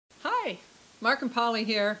Hi, Mark and Polly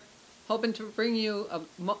here, hoping to bring you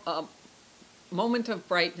a moment of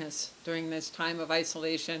brightness during this time of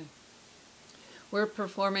isolation. We're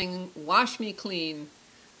performing Wash Me Clean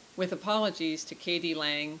with apologies to Katie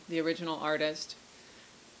Lang, the original artist.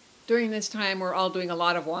 During this time, we're all doing a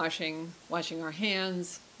lot of washing our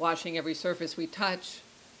hands, washing every surface we touch.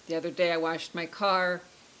 The other day I washed my car,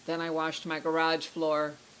 then I washed my garage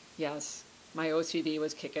floor. Yes, my OCD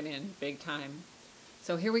was kicking in big time.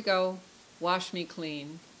 So here we go, Wash Me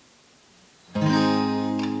Clean.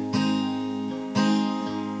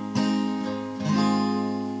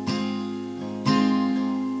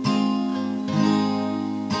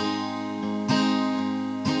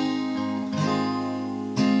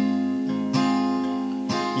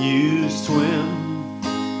 You swim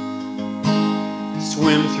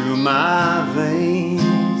through my veins,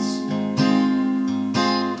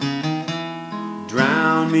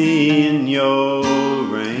 drown me in your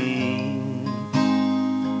rain.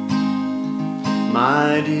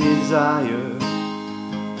 My desire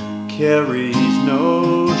carries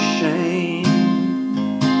no shame.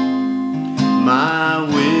 My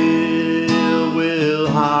will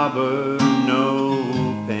harbor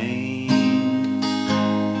no pain.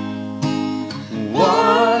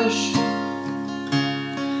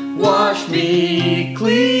 Wash me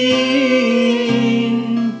clean,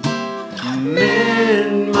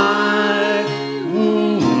 mend my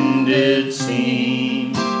wounded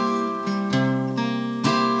seam,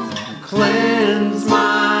 cleanse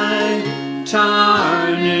my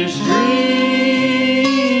tarnished dreams.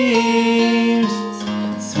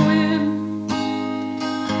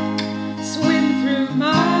 Swim through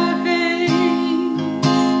my veins,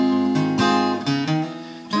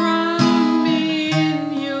 drown me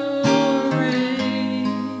in your rain.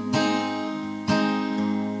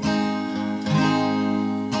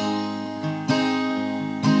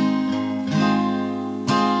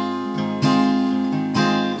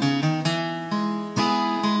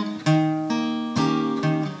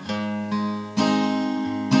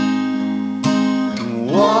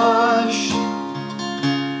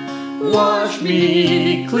 Wash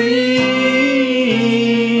me clean,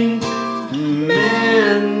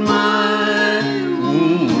 mend my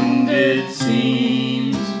wounded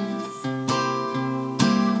seams,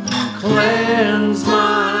 cleanse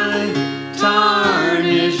my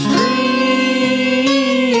tarnished dreams.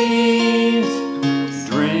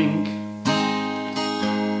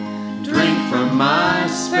 Drink from my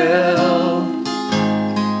spell,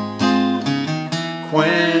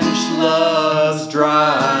 quench love's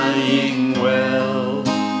drying well.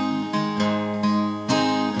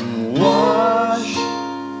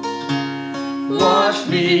 Wash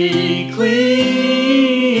me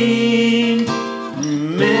clean,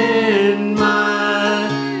 mend my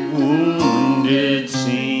wounded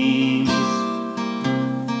seams,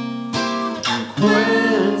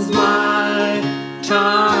 cleanse my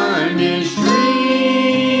tarnished dreams.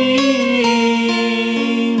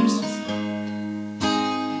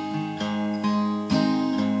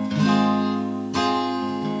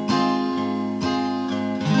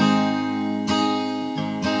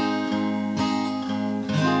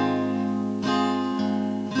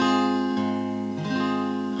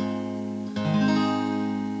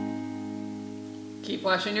 Keep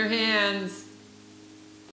washing your hands.